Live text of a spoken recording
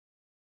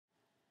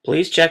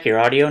Please check your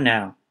audio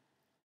now.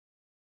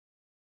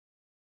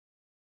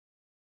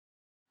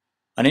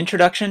 An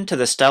introduction to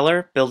the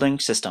stellar building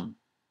system,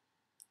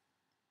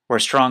 where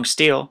strong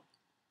steel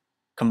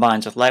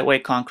combines with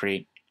lightweight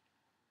concrete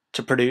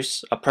to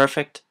produce a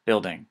perfect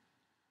building.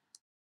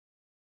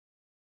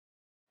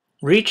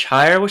 Reach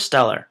higher with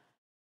Stellar.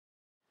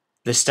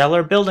 The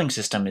stellar building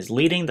system is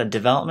leading the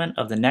development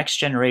of the next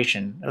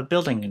generation of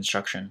building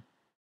construction.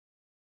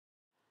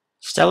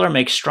 Stellar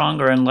makes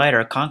stronger and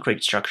lighter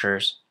concrete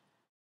structures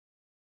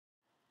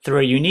through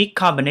a unique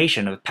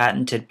combination of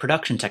patented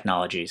production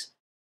technologies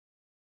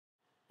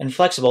and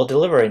flexible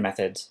delivery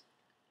methods.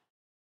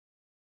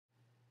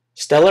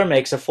 Stellar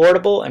makes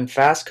affordable and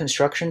fast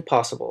construction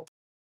possible.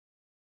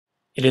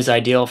 It is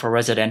ideal for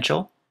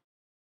residential,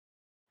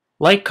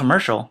 light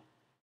commercial,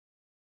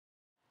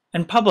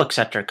 and public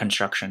sector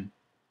construction.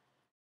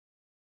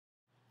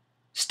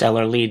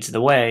 Stellar leads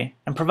the way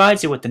and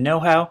provides you with the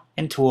know-how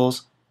and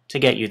tools to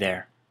get you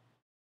there.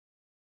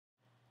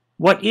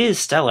 What is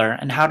Stellar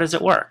and how does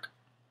it work?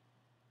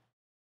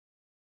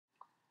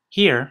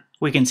 Here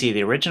we can see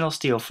the original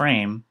steel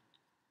frame,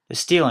 the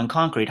steel and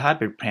concrete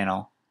hybrid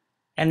panel,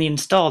 and the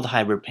installed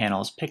hybrid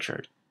panels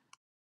pictured.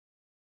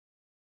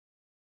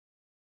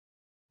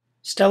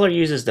 Stellar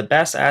uses the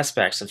best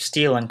aspects of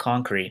steel and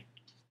concrete,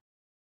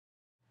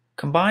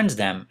 combines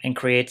them, and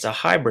creates a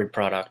hybrid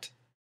product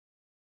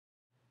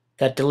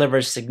that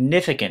delivers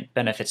significant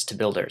benefits to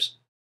builders.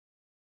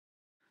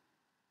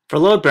 For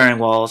load-bearing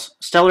walls,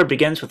 Stellar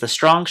begins with a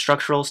strong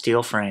structural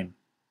steel frame.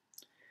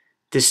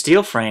 This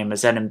steel frame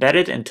is then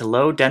embedded into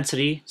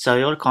low-density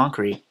cellular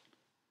concrete,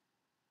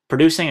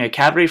 producing a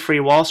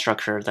cavity-free wall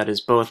structure that is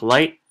both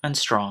light and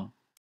strong.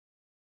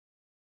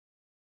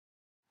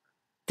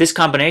 This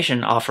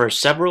combination offers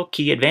several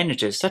key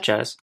advantages such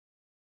as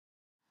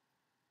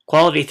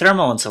quality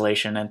thermal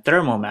insulation and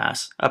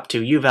thermomass up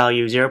to U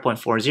value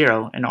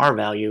 0.40 and R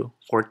value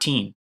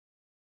 14,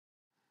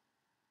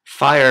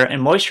 fire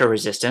and moisture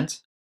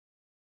resistance,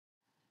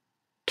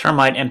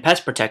 termite and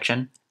pest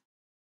protection,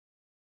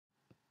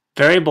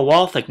 variable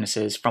wall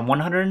thicknesses from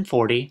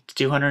 140 to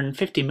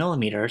 250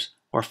 millimeters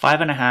or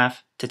 5.5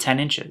 to 10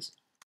 inches,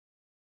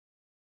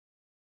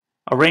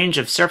 a range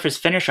of surface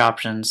finish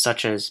options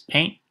such as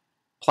paint,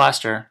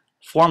 plaster,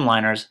 form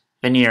liners,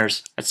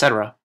 veneers,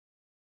 etc.,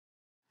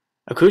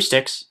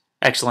 acoustics,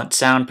 excellent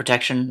sound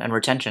protection and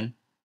retention,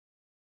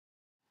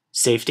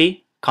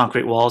 safety,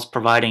 concrete walls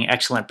providing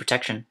excellent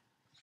protection,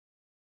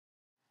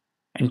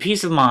 and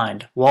peace of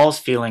mind, walls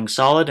feeling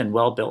solid and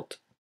well built.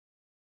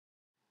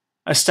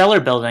 A stellar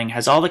building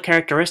has all the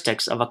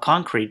characteristics of a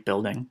concrete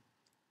building,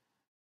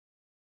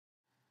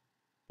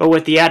 but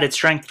with the added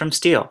strength from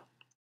steel.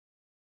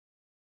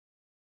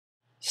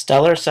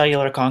 Stellar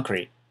cellular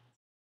concrete.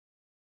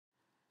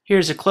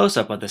 Here's a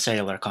close-up of the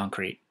cellular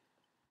concrete.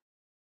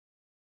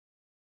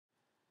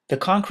 The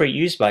concrete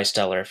used by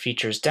Stellar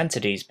features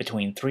densities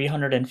between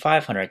 300 and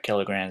 500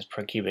 kilograms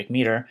per cubic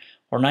meter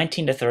or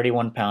 19 to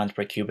 31 pounds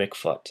per cubic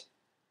foot.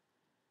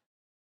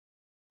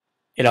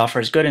 It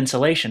offers good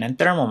insulation and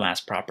thermal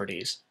mass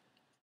properties.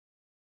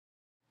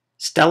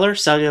 Stellar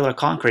cellular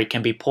concrete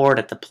can be poured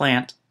at the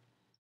plant,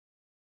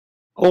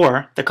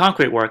 or the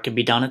concrete work can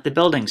be done at the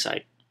building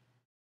site.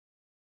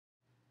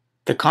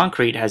 The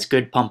concrete has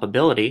good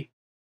pumpability,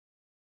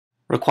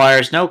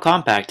 requires no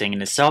compacting,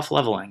 and is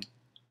self-leveling.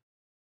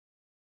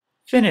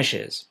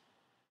 Finishes.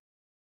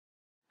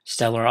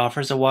 Stellar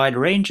offers a wide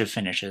range of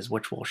finishes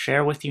which we'll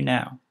share with you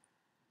now.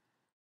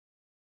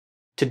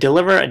 To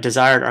deliver a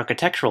desired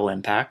architectural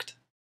impact,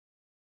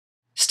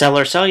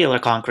 Stellar cellular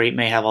concrete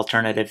may have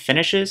alternative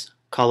finishes,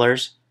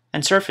 colors,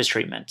 and surface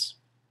treatments.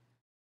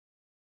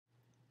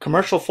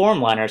 Commercial form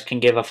liners can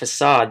give a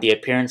facade the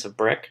appearance of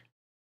brick,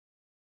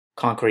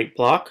 concrete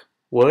block,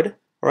 wood,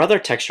 or other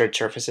textured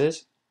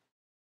surfaces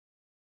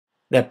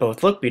that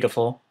both look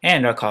beautiful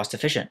and are cost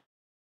efficient.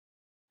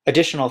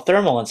 Additional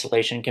thermal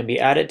insulation can be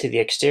added to the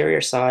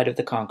exterior side of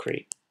the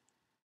concrete.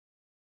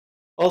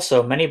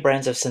 Also, many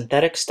brands of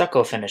synthetic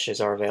stucco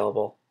finishes are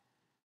available.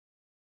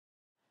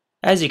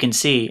 As you can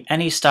see,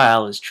 any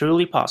style is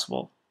truly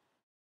possible.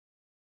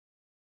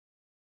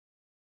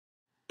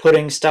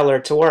 Putting Stellar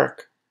to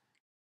work.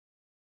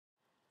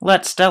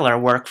 Let Stellar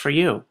work for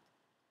you.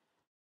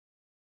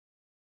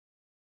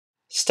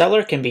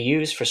 Stellar can be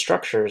used for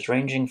structures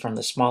ranging from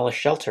the smallest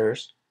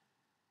shelters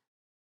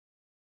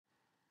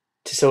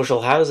to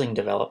social housing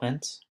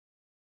developments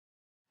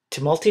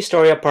to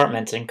multi-story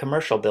apartments and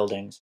commercial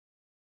buildings.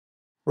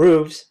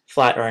 Roofs,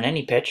 flat or in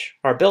any pitch,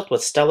 are built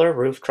with Stellar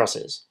roof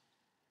trusses.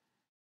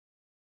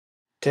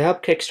 To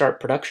help kickstart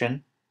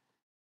production,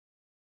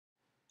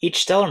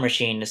 each Stellar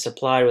machine is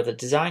supplied with a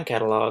design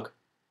catalog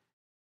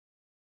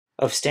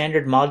of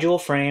standard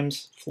module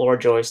frames, floor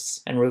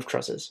joists, and roof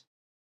trusses.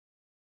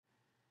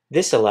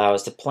 This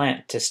allows the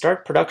plant to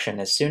start production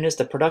as soon as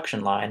the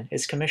production line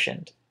is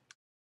commissioned.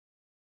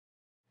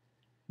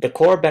 The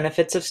core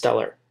benefits of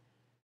Stellar.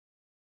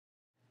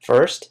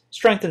 First,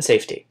 strength and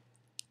safety.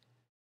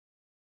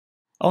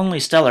 Only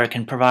Stellar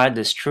can provide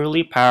this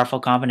truly powerful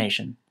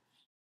combination.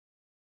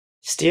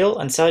 Steel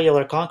and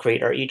cellular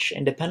concrete are each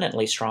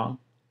independently strong,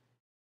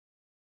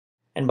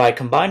 and by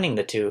combining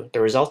the two,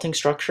 the resulting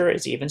structure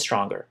is even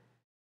stronger.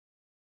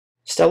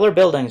 Stellar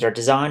buildings are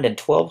designed in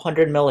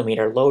 1200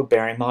 mm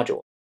load-bearing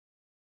modules,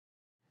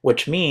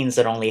 which means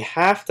that only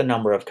half the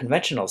number of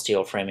conventional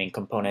steel framing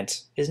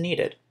components is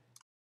needed.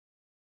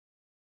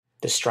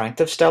 The strength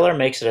of Stellar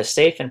makes it a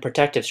safe and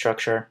protective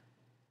structure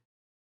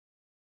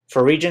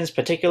for regions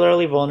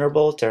particularly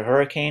vulnerable to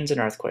hurricanes and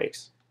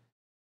earthquakes.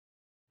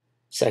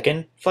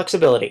 Second,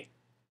 flexibility.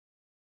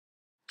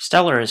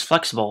 Stellar is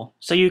flexible,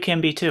 so you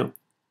can be too.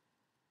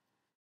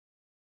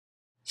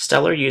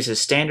 Stellar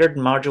uses standard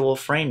module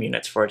frame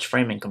units for its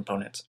framing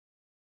components.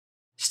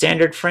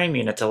 Standard frame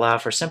units allow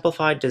for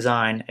simplified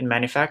design and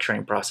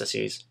manufacturing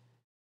processes,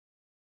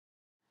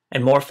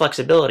 and more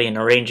flexibility in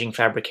arranging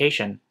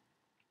fabrication,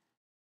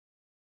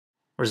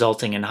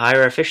 resulting in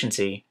higher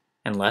efficiency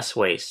and less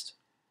waste.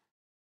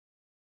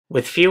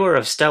 With fewer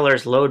of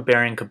Stellar's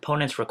load-bearing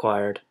components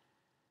required,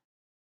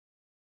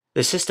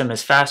 the system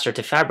is faster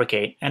to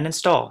fabricate and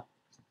install.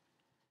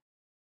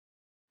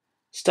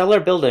 Stellar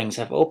buildings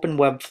have open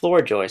web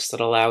floor joists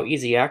that allow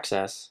easy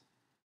access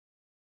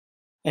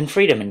and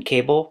freedom in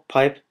cable,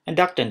 pipe, and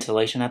duct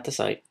installation at the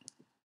site.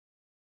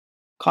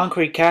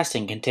 Concrete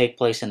casting can take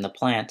place in the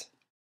plant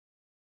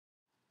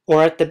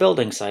or at the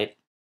building site,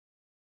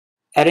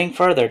 adding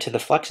further to the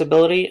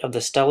flexibility of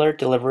the Stellar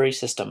delivery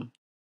system.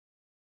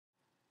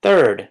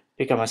 Third,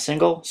 become a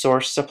single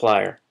source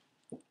supplier.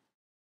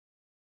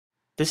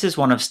 This is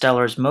one of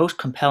Stellar's most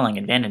compelling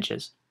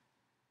advantages.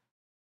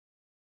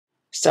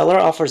 Stellar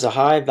offers a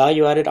high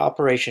value-added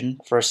operation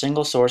for a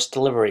single source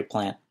delivery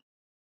plant,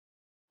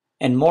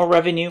 and more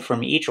revenue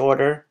from each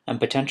order and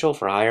potential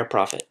for higher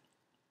profit.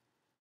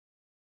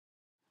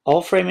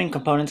 All framing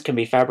components can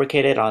be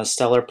fabricated on a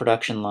Stellar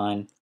production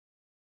line,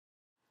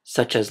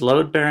 such as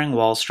load-bearing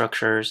wall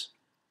structures,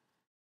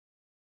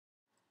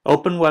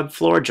 open web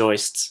floor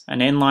joists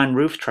and inline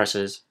roof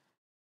trusses,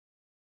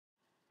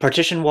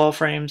 partition wall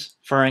frames,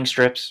 furring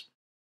strips,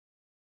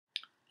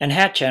 and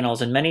hat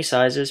channels in many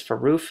sizes for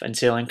roof and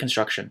ceiling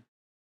construction.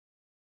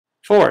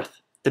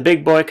 Fourth, the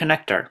BigBoy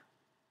connector.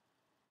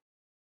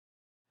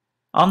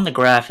 On the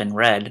graph in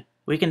red,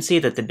 we can see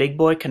that the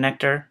BigBoy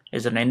connector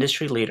is an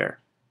industry leader.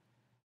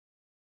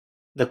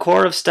 The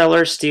core of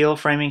Stellar's steel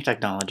framing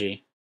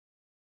technology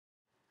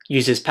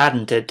uses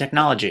patented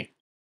technology.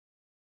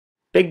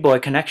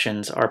 BigBoy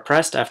connections are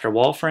pressed after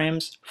wall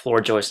frames, floor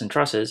joists, and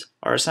trusses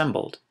are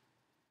assembled.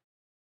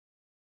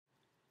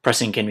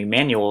 Pressing can be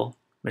manual,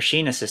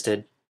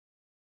 machine-assisted,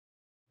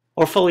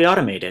 or fully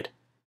automated,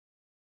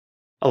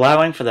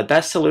 allowing for the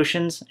best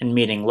solutions in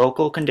meeting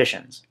local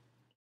conditions.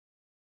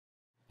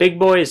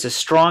 BigBoy is the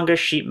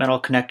strongest sheet metal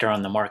connector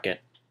on the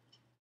market,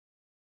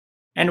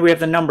 and we have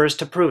the numbers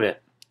to prove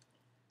it.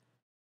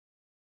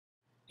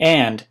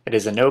 And it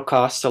is a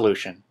no-cost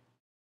solution.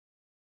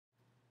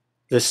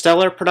 The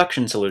Stellar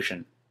Production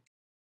Solution.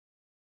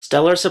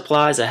 Stellar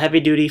supplies a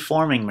heavy-duty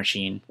forming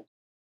machine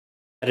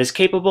that is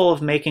capable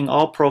of making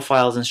all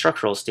profiles in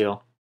structural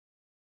steel,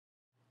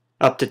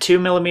 up to 2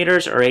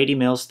 mm or 80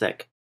 mils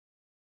thick.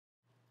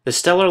 The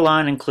Stellar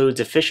line includes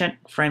efficient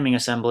framing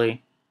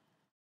assembly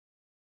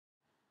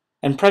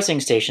and pressing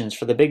stations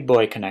for the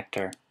BigBoy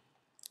connector,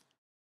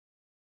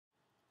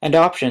 and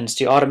options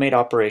to automate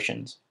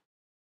operations.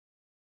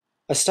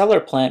 A Stellar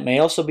plant may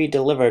also be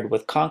delivered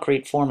with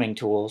concrete forming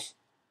tools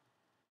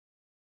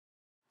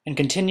and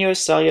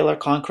continuous cellular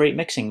concrete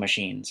mixing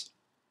machines,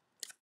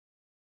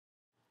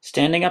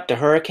 standing up to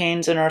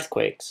hurricanes and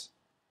earthquakes.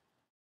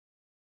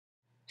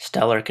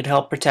 Stellar could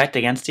help protect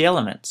against the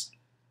elements.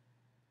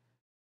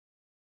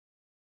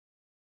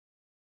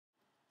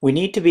 We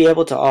need to be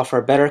able to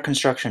offer better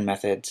construction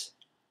methods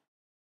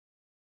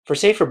for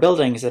safer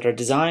buildings that are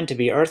designed to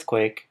be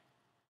earthquake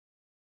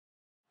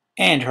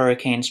and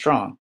hurricane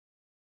strong.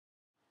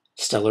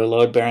 Stellar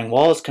load-bearing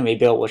walls can be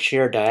built with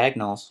shear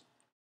diagonals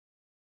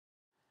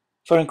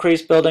for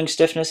increased building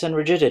stiffness and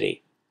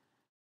rigidity.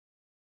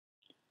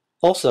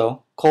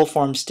 Also,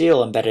 cold-formed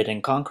steel embedded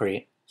in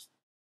concrete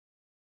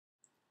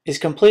is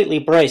completely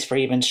braced for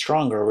even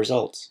stronger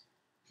results.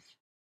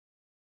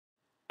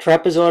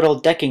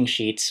 Trapezoidal decking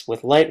sheets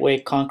with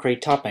lightweight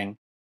concrete topping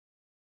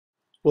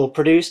will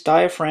produce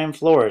diaphragm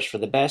floors for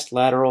the best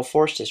lateral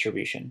force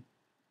distribution.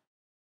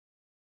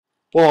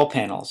 Wall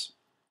panels.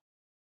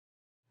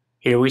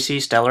 Here we see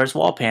Stellar's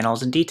wall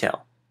panels in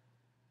detail.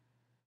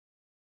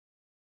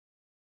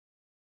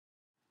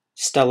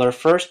 Stellar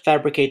first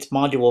fabricates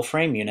module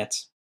frame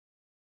units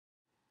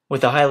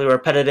with a highly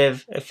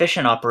repetitive,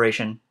 efficient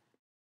operation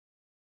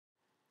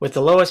with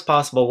the lowest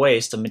possible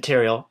waste of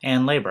material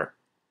and labor.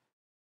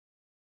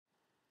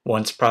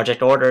 Once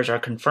project orders are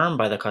confirmed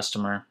by the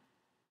customer,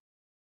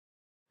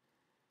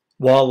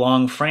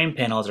 wall-long frame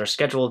panels are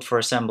scheduled for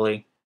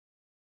assembly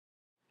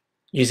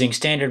using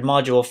standard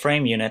module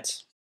frame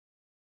units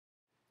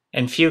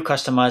and few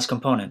customized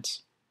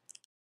components.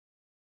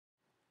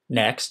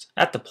 Next,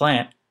 at the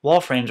plant,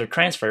 wall frames are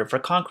transferred for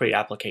concrete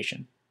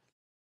application.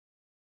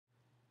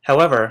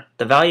 However,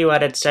 the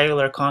value-added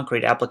cellular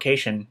concrete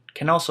application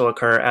can also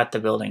occur at the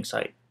building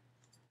site.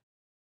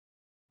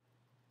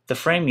 The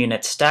frame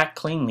units stack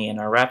cleanly and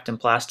are wrapped in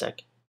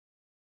plastic,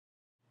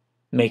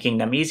 making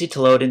them easy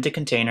to load into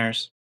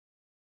containers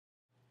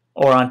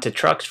or onto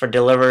trucks for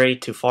delivery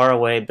to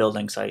faraway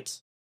building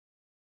sites.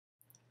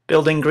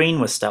 Building green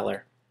with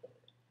Stellar.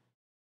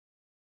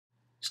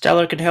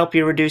 Stellar can help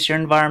you reduce your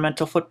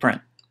environmental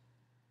footprint.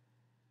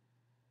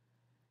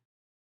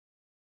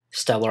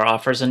 Stellar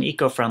offers an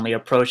eco-friendly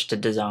approach to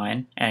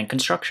design and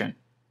construction.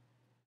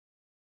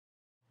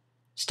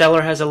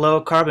 Stellar has a low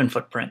carbon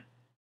footprint,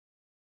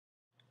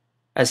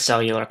 as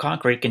cellular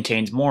concrete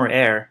contains more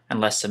air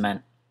and less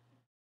cement.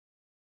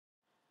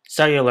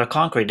 Cellular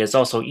concrete is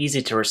also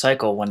easy to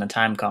recycle when the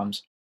time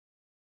comes.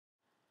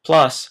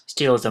 Plus,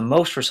 steel is the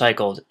most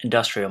recycled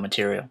industrial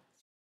material.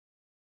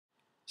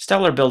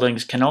 Stellar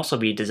buildings can also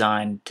be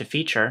designed to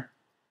feature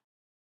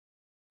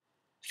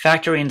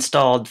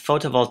factory-installed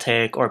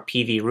photovoltaic or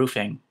PV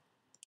roofing,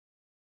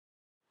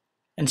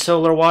 and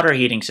solar water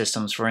heating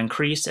systems for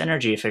increased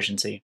energy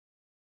efficiency.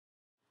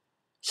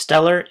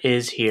 Stellar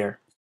is here,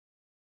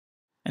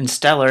 and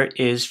Stellar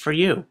is for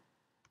you.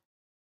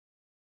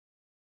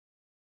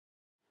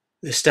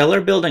 The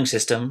Stellar building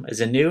system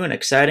is a new and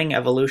exciting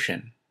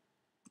evolution.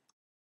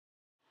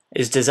 It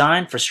is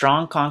designed for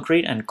strong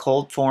concrete and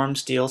cold-formed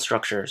steel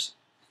structures,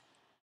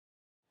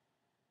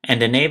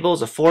 and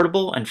enables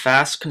affordable and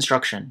fast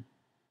construction.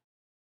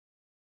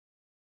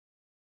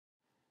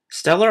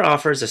 Stellar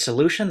offers a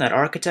solution that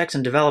architects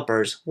and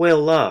developers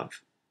will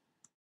love.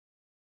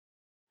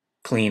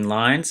 Clean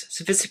lines,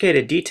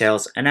 sophisticated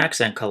details, and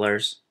accent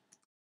colors.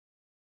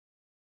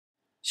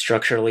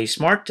 Structurally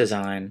smart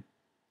design,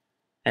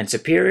 and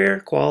superior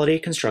quality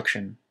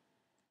construction.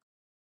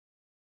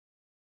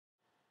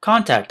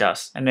 Contact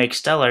us and make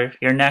Stellar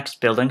your next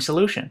building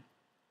solution.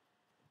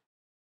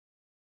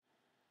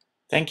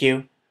 Thank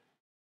you.